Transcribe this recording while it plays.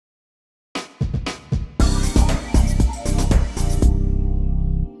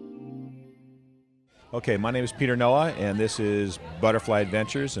Okay, my name is Peter Noah, and this is Butterfly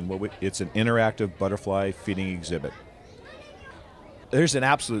Adventures, and it's an interactive butterfly feeding exhibit. There's an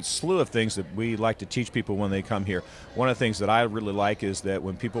absolute slew of things that we like to teach people when they come here. One of the things that I really like is that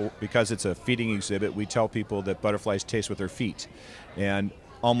when people, because it's a feeding exhibit, we tell people that butterflies taste with their feet. And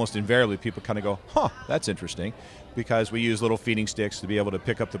almost invariably people kind of go, huh, that's interesting, because we use little feeding sticks to be able to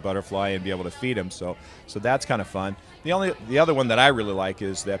pick up the butterfly and be able to feed them. So that's kind of fun. The other one that I really like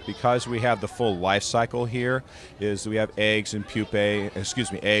is that because we have the full life cycle here, is we have eggs and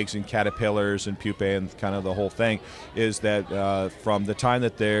eggs and caterpillars and pupae and kind of the whole thing, is that from the time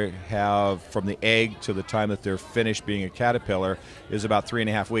that from the egg to the time that they're finished being a caterpillar is about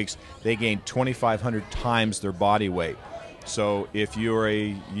 3.5 weeks. They gain 2,500 times their body weight. So if you're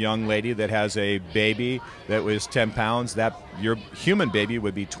a young lady that has a baby that was 10 pounds, your human baby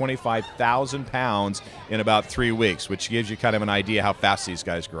would be 25,000 pounds in about 3 weeks, which gives you kind of an idea how fast these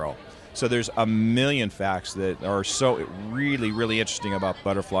guys grow. So there's a million facts that are so really, really interesting about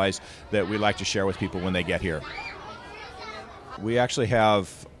butterflies that we like to share with people when they get here. We actually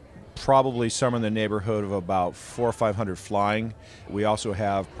have probably somewhere in the neighborhood of about 400 or 500 flying. We also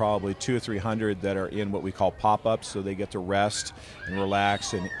have probably 200 or 300 that are in what we call pop-ups, so they get to rest and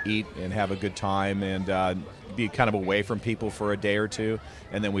relax and eat and have a good time and be kind of away from people for a day or two,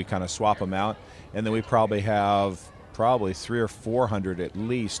 and then we kind of swap them out. And then we probably have 300 or 400 at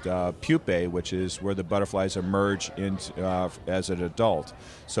least pupae, which is where the butterflies emerge into, as an adult.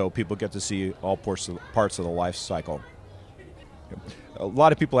 So people get to see all parts of the life cycle. A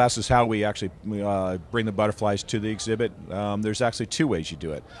lot of people ask us how we actually bring the butterflies to the exhibit. There's actually two ways you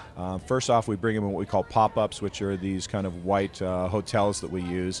do it. First off, we bring them in what we call pop-ups, which are these kind of white hotels that we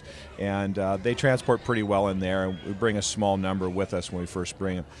use, and they transport pretty well in there, and we bring a small number with us when we first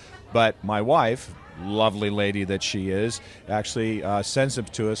bring them. But my wife, lovely lady that she is, actually sends them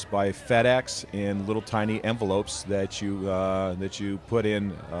to us by FedEx in little tiny envelopes that you put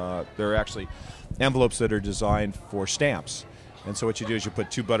in. They're actually envelopes that are designed for stamps. And so what you do is you put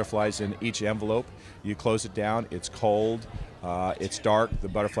 2 butterflies in each envelope, you close it down, it's cold, it's dark, the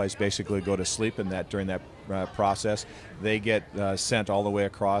butterflies basically go to sleep during that process. They get sent all the way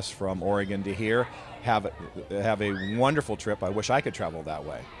across from Oregon to here, have a wonderful trip. I wish I could travel that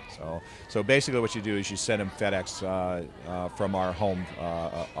way. So basically what you do is you send them FedEx from our home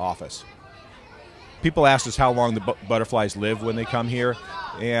office. People ask us how long the butterflies live when they come here,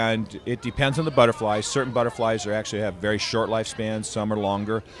 and it depends on the butterflies. Certain butterflies actually have very short lifespans, some are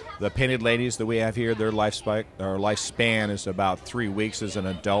longer. The painted ladies that we have here, their lifespan is about 3 weeks as an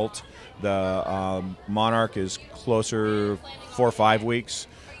adult. The monarch is closer 4 or 5 weeks.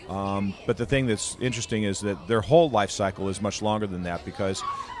 But the thing that's interesting is that their whole life cycle is much longer than that, because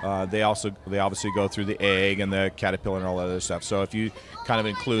they obviously go through the egg and the caterpillar and all that other stuff. So if you kind of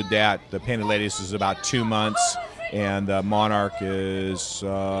include that, the painted ladies is about 2 months, and the monarch is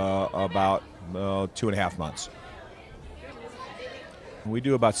about 2.5 months. We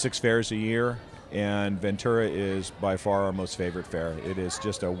do about 6 fairs a year, and Ventura is by far our most favorite fair. It is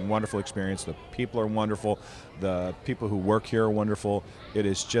just a wonderful experience. The people are wonderful. The people who work here are wonderful. It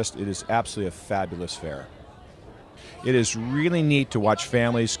is absolutely a fabulous fair. It is really neat to watch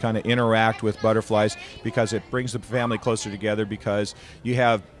families kind of interact with butterflies, because it brings the family closer together, because you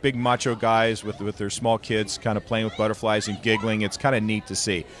have big macho guys with their small kids kind of playing with butterflies and giggling. It's kind of neat to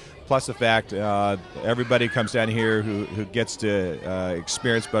see. Plus the fact everybody comes down here who gets to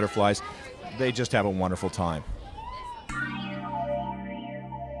experience butterflies. They just have a wonderful time.